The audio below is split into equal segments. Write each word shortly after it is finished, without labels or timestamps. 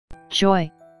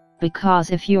Joy,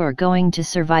 because if you are going to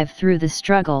survive through the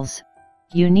struggles,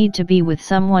 you need to be with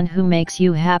someone who makes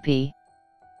you happy.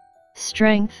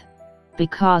 Strength,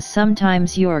 because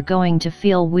sometimes you are going to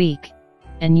feel weak,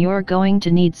 and you're going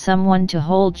to need someone to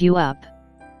hold you up.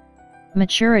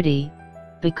 Maturity,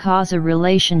 because a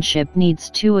relationship needs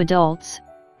two adults,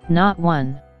 not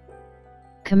one.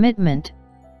 Commitment,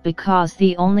 because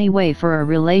the only way for a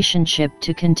relationship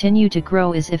to continue to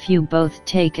grow is if you both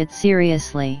take it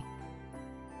seriously.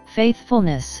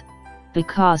 Faithfulness,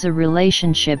 because a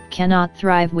relationship cannot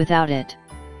thrive without it.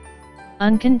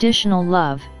 Unconditional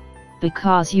love,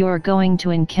 because you're going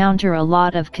to encounter a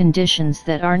lot of conditions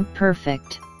that aren't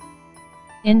perfect.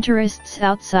 Interests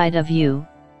outside of you,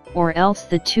 or else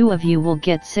the two of you will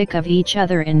get sick of each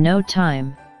other in no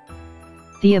time.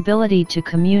 The ability to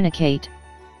communicate,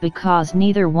 because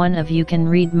neither one of you can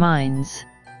read minds.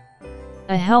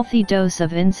 A healthy dose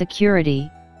of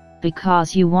insecurity,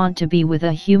 because you want to be with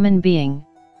a human being,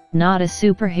 not a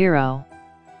superhero.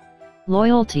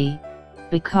 Loyalty,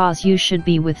 because you should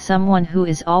be with someone who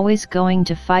is always going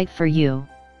to fight for you.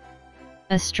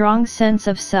 A strong sense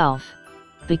of self,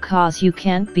 because you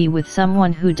can't be with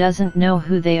someone who doesn't know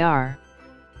who they are.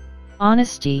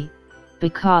 Honesty,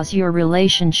 because your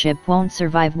relationship won't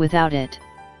survive without it.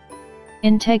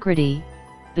 Integrity,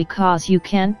 because you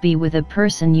can't be with a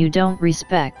person you don't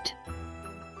respect.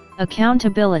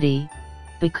 Accountability,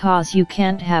 because you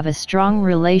can't have a strong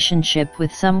relationship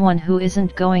with someone who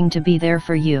isn't going to be there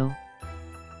for you.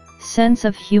 Sense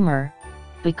of humor,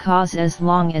 because as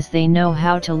long as they know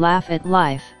how to laugh at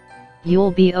life,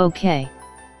 you'll be okay.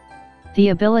 The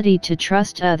ability to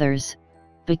trust others,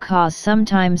 because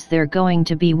sometimes they're going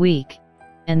to be weak,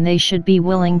 and they should be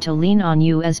willing to lean on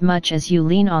you as much as you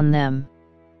lean on them.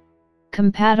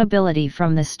 Compatibility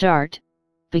from the start,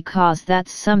 because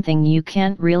that's something you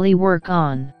can't really work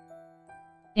on.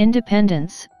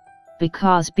 Independence,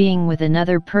 because being with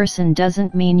another person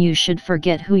doesn't mean you should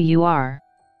forget who you are.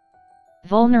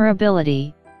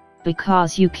 Vulnerability,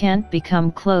 because you can't become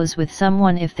close with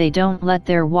someone if they don't let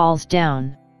their walls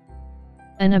down.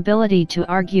 An ability to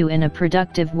argue in a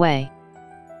productive way.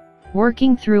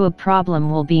 Working through a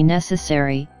problem will be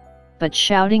necessary, but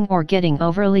shouting or getting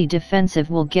overly defensive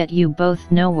will get you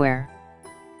both nowhere.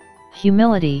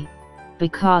 Humility,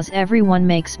 because everyone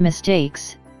makes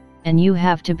mistakes, and you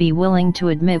have to be willing to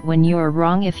admit when you're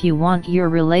wrong if you want your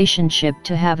relationship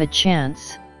to have a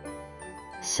chance.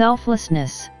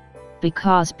 Selflessness,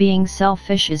 because being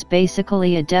selfish is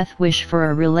basically a death wish for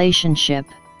a relationship.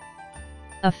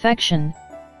 Affection,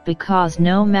 because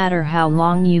no matter how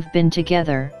long you've been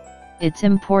together, it's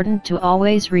important to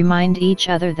always remind each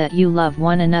other that you love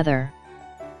one another.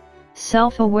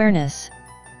 Self-awareness,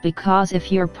 because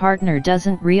if your partner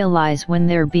doesn't realize when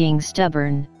they're being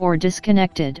stubborn, or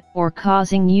disconnected, or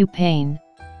causing you pain,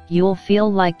 you'll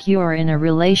feel like you're in a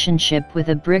relationship with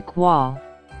a brick wall.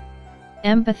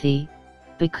 Empathy,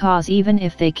 because even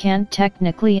if they can't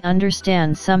technically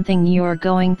understand something you're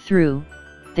going through,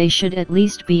 they should at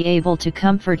least be able to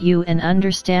comfort you and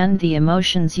understand the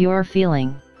emotions you're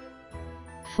feeling.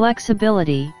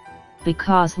 Flexibility,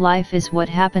 because life is what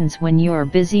happens when you're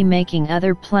busy making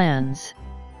other plans.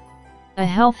 A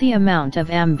healthy amount of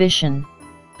ambition,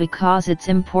 because it's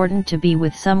important to be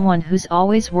with someone who's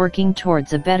always working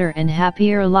towards a better and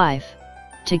happier life,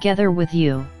 together with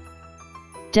you.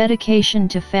 Dedication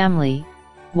to family,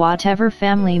 whatever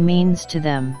family means to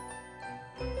them.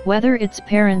 Whether it's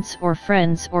parents or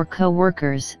friends or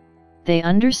co-workers, they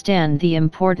understand the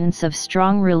importance of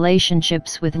strong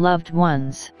relationships with loved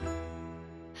ones.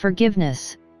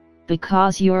 Forgiveness,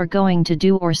 because you're going to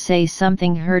do or say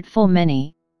something hurtful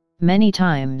many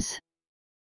times.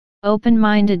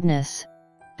 Open-mindedness,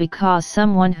 because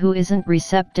someone who isn't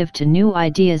receptive to new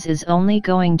ideas is only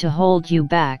going to hold you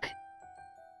back.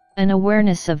 An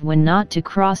awareness of when not to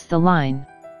cross the line.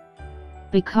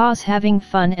 Because having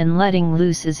fun and letting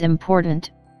loose is important,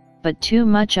 but too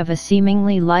much of a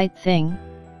seemingly light thing,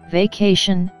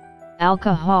 vacation,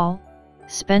 alcohol,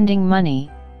 spending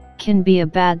money, can be a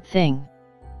bad thing.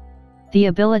 The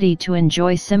ability to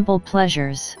enjoy simple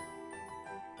pleasures.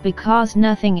 Because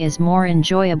nothing is more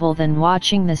enjoyable than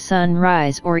watching the sun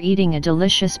rise or eating a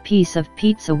delicious piece of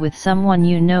pizza with someone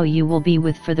you know you will be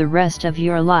with for the rest of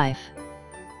your life.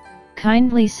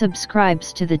 Kindly subscribe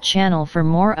to the channel for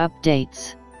more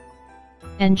updates.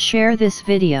 And share this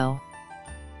video.